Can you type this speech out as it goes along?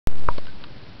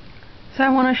So I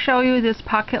want to show you this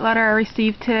pocket letter I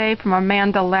received today from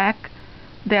Amanda Lack.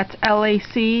 That's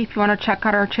L-A-C. If you want to check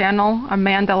out our channel,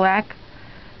 Amanda Lack.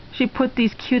 She put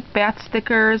these cute bat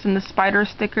stickers and the spider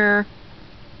sticker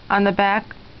on the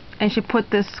back, and she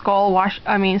put this skull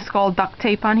duct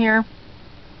tape on here.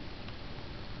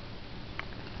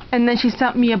 And then she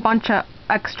sent me a bunch of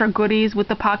extra goodies with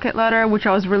the pocket letter, which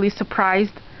I was really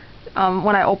surprised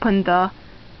when I opened the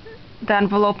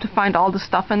envelope to find all the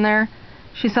stuff in there.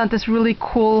 She sent this really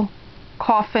cool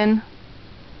coffin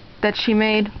that she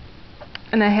made,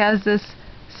 and it has this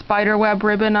spider web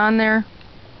ribbon on there.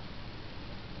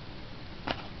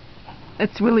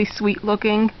 It's really sweet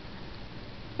looking,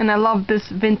 and I love this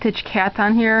vintage cat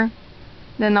on here.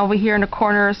 Then over here in the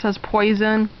corner it says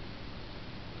poison,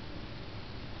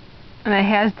 and it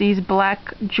has these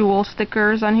black jewel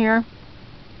stickers on here,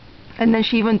 and then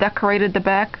she even decorated the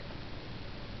back.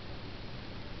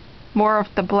 More of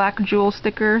the black jewel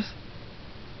stickers.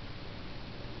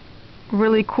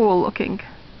 Really cool looking.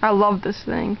 I love this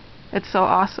thing. It's so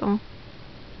awesome.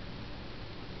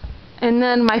 And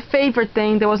then my favorite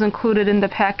thing that was included in the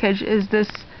package is this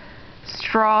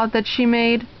straw that she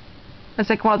made. It's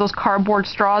like one of those cardboard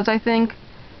straws, I think.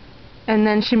 And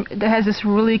then it has this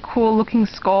really cool looking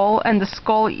skull, and the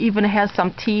skull even has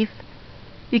some teeth.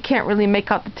 You can't really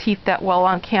make out the teeth that well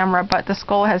on camera, but the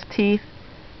skull has teeth.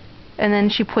 And then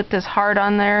she put this heart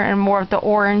on there and more of the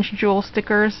orange jewel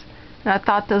stickers. And I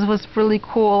thought this was really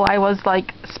cool. I was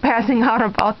like spazzing out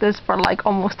about this for like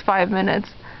almost 5 minutes.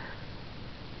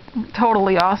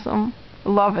 Totally awesome.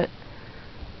 Love it.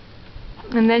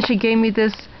 And then she gave me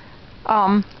this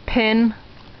pin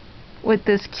with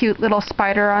this cute little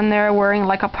spider on there wearing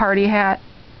like a party hat.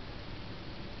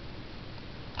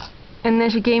 And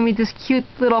then she gave me this cute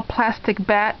little plastic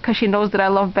bat because she knows that I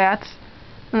love bats.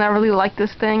 And I really like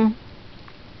this thing.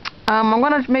 I'm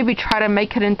gonna maybe try to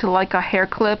make it into like a hair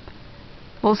clip.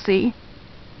 We'll see.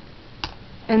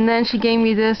 And then she gave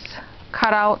me this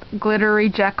cutout glittery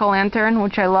jack-o'-lantern,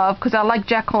 which I love because I like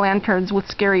jack-o'-lanterns with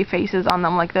scary faces on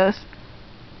them like this.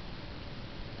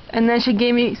 And then she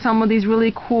gave me some of these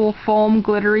really cool foam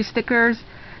glittery stickers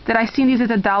that I seen these at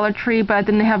the Dollar Tree, but I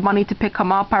didn't have money to pick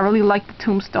them up. I really like the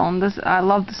tombstone. I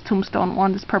love this tombstone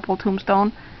one, this purple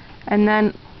tombstone. And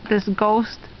then this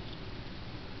ghost,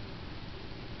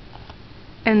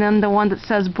 and then the one that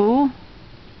says boo,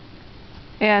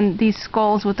 and these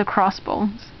skulls with the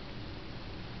crossbones.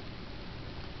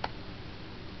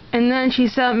 And then she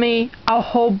sent me a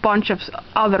whole bunch of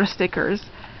other stickers.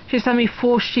 She sent me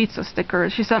full sheets of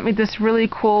stickers. She sent me this really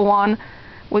cool one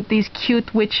with these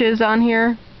cute witches on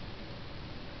here,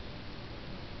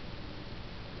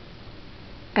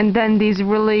 and then these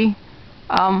really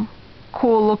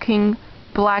cool looking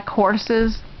black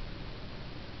horses.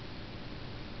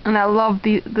 And I love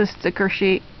the sticker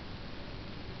sheet.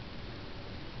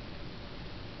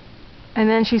 And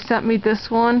then she sent me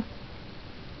this one.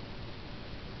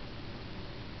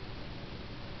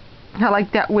 I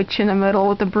like that witch in the middle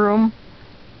with the broom.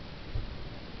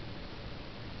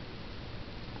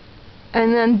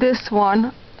 And then this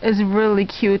one is really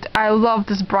cute. I love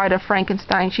this Bride of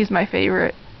Frankenstein. She's my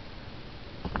favorite.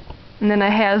 And then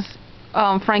it has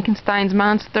Frankenstein's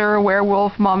monster,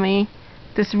 werewolf, mummy,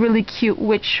 this really cute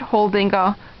witch holding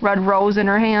a red rose in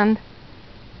her hand,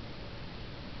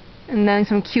 and then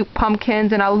some cute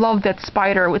pumpkins, and I love that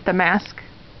spider with the mask.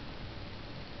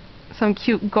 Some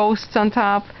cute ghosts on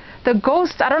top. The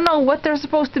ghosts, I don't know what they're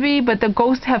supposed to be, but the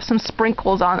ghosts have some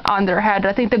sprinkles on their head.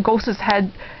 I think the ghosts'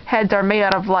 heads are made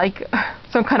out of like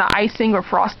some kind of icing or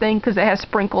frosting because it has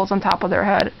sprinkles on top of their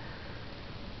head.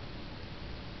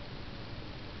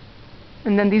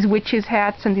 And then these witches'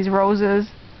 hats and these roses.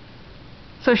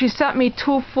 So she sent me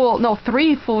 3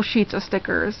 full sheets of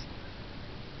stickers,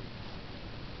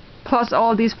 plus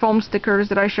all these foam stickers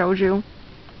that I showed you.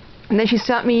 And then she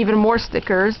sent me even more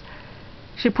stickers.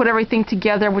 She put everything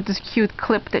together with this cute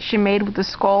clip that she made with the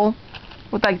skull,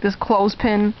 with like this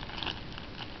clothespin.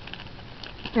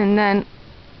 And then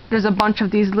there's a bunch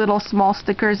of these little small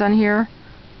stickers on here.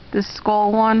 This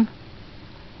skull one,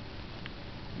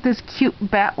 this cute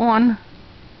bat one,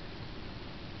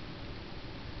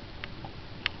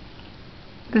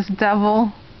 this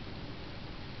devil,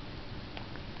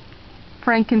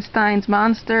 Frankenstein's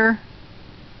monster,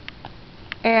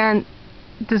 and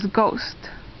this ghost.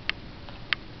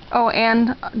 Oh,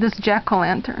 and this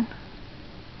jack-o'-lantern.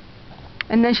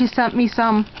 And then she sent me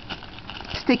some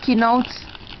sticky notes.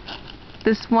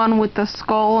 This one with the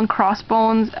skull and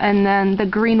crossbones, and then the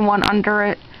green one under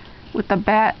it with the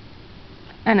bat,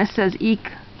 and it says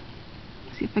eek.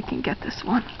 Let's see if I can get this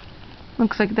one.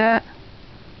 Looks like that.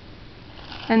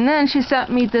 And then she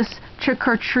sent me this trick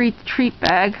or treat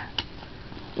bag,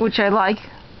 which I like,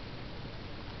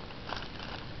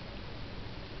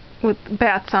 with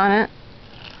bats on it.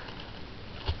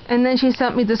 And then she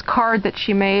sent me this card that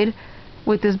she made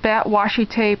with this bat washi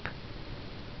tape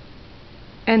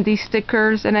and these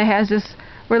stickers, and it has this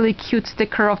really cute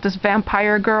sticker of this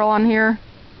vampire girl on here.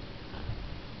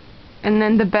 And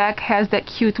then the back has that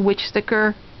cute witch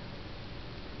sticker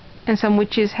and some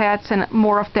witches' hats and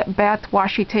more of that bat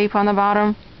washi tape on the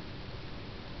bottom.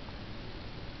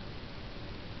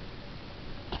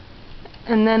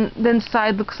 And then the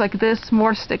inside looks like this,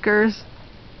 more stickers.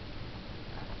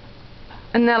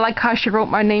 And I like how she wrote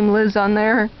my name Liz on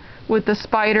there with the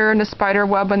spider and the spider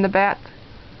web and the bat.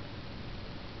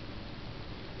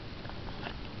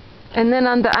 And then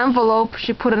on the envelope,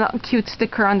 she put a cute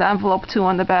sticker on the envelope too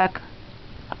on the back.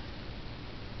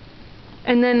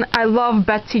 And then I love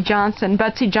Betsey Johnson.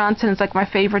 Betsey Johnson is like my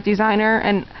favorite designer,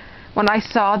 and when I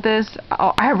saw this,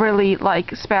 I really like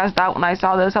spazzed out when I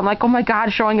saw this. I'm like, oh my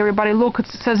god, showing everybody, look, it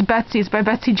says Betsey, it's by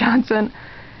Betsey Johnson.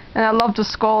 And I love the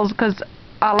skulls because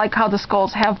I like how the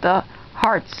skulls have the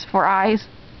hearts for eyes,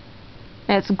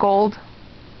 and it's gold.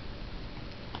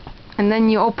 And then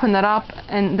you open it up,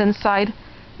 and the inside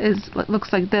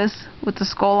looks like this with the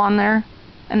skull on there,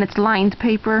 and it's lined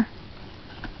paper.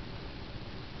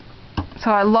 So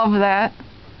I love that.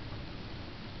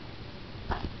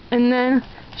 And then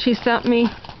she sent me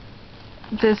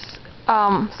this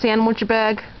sandwich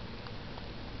bag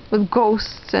with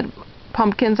ghosts and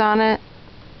pumpkins on it.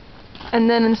 And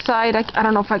then inside, I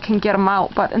don't know if I can get them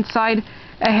out, but inside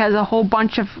it has a whole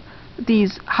bunch of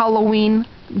these Halloween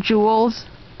jewels.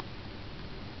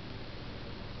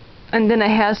 And then it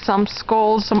has some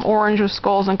skulls, some orange with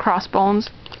skulls and crossbones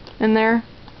in there.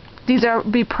 These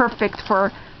would be perfect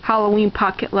for Halloween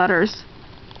pocket letters,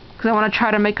 because I want to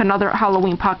try to make another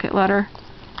Halloween pocket letter.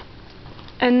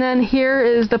 And then here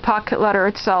is the pocket letter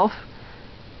itself.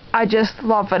 I just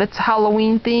love it. It's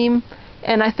Halloween theme,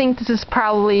 and I think this is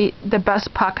probably the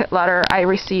best pocket letter I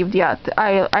received yet.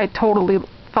 I totally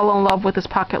fell in love with this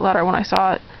pocket letter when I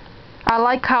saw it. I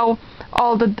like how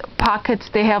all the pockets,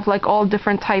 they have like all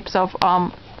different types of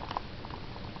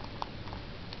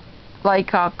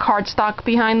cardstock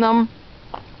behind them.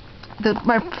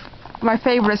 My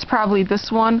favorite is probably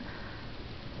this one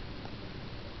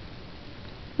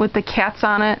with the cats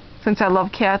on it, since I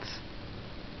love cats.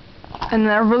 And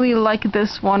I really like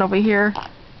this one over here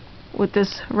with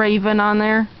this raven on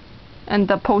there and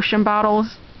the potion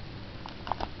bottles.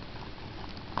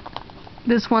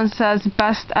 This one says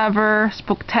best ever,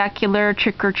 spectacular,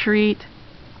 trick or treat.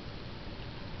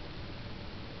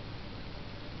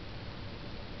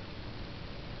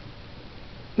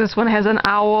 This one has an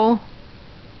owl,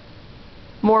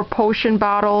 more potion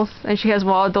bottles, and she has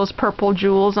all of those purple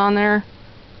jewels on there.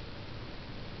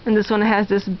 And this one has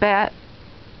this bat,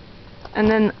 and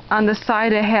then on the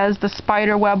side it has the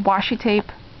spider web washi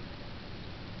tape.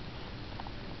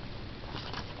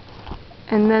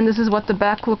 And then this is what the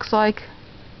back looks like.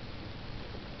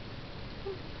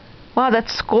 Wow, that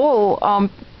skull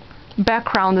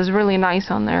background is really nice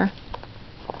on there.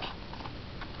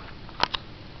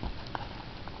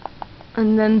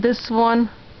 And then this one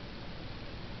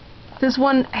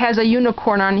has a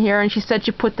unicorn on here, and she said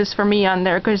she put this for me on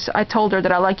there because I told her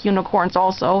that I like unicorns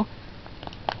also.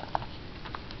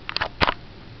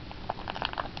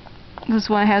 This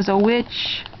one has a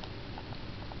witch.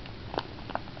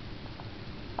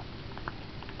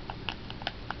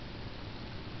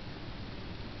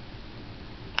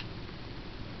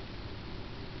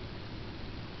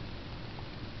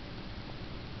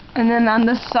 And then on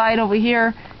this side over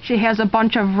here, she has a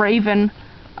bunch of raven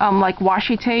like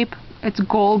washi tape. It's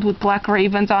gold with black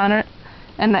ravens on it,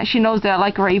 and that she knows that I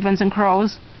like ravens and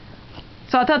crows.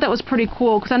 So I thought that was pretty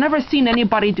cool, because I've never seen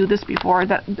anybody do this before.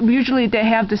 That usually they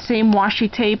have the same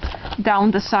washi tape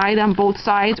down the side on both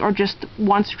sides, or just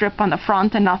one strip on the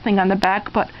front and nothing on the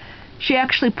back. But she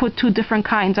actually put two different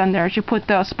kinds on there. She put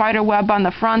the spider web on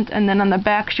the front, and then on the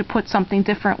back she put something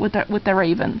different with the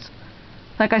ravens.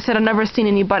 Like I said, I've never seen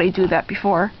anybody do that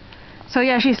before. So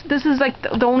yeah, this is like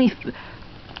the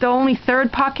only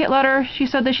third pocket letter she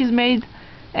said that she's made,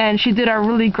 and she did a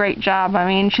really great job. I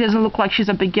mean, she doesn't look like she's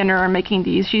a beginner in making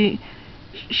these. She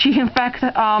in fact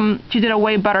she did a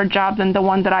way better job than the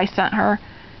one that I sent her,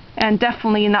 and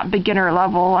definitely not beginner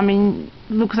level. I mean,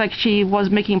 looks like she was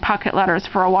making pocket letters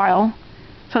for a while.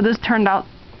 So this turned out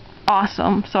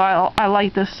awesome. So I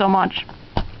like this so much.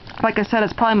 Like I said,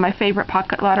 it's probably my favorite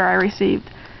pocket letter I received.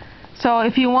 So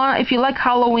if you like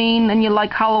Halloween and you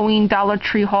like Halloween Dollar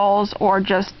Tree hauls or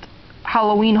just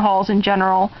Halloween hauls in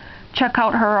general, check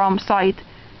out her site.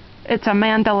 It's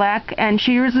Amanda Lack, and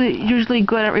she's usually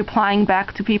good at replying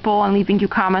back to people and leaving you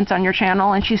comments on your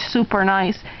channel, and she's super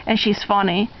nice, and she's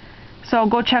funny. So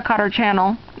go check out her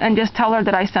channel, and just tell her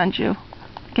that I sent you.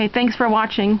 Okay, thanks for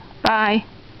watching. Bye.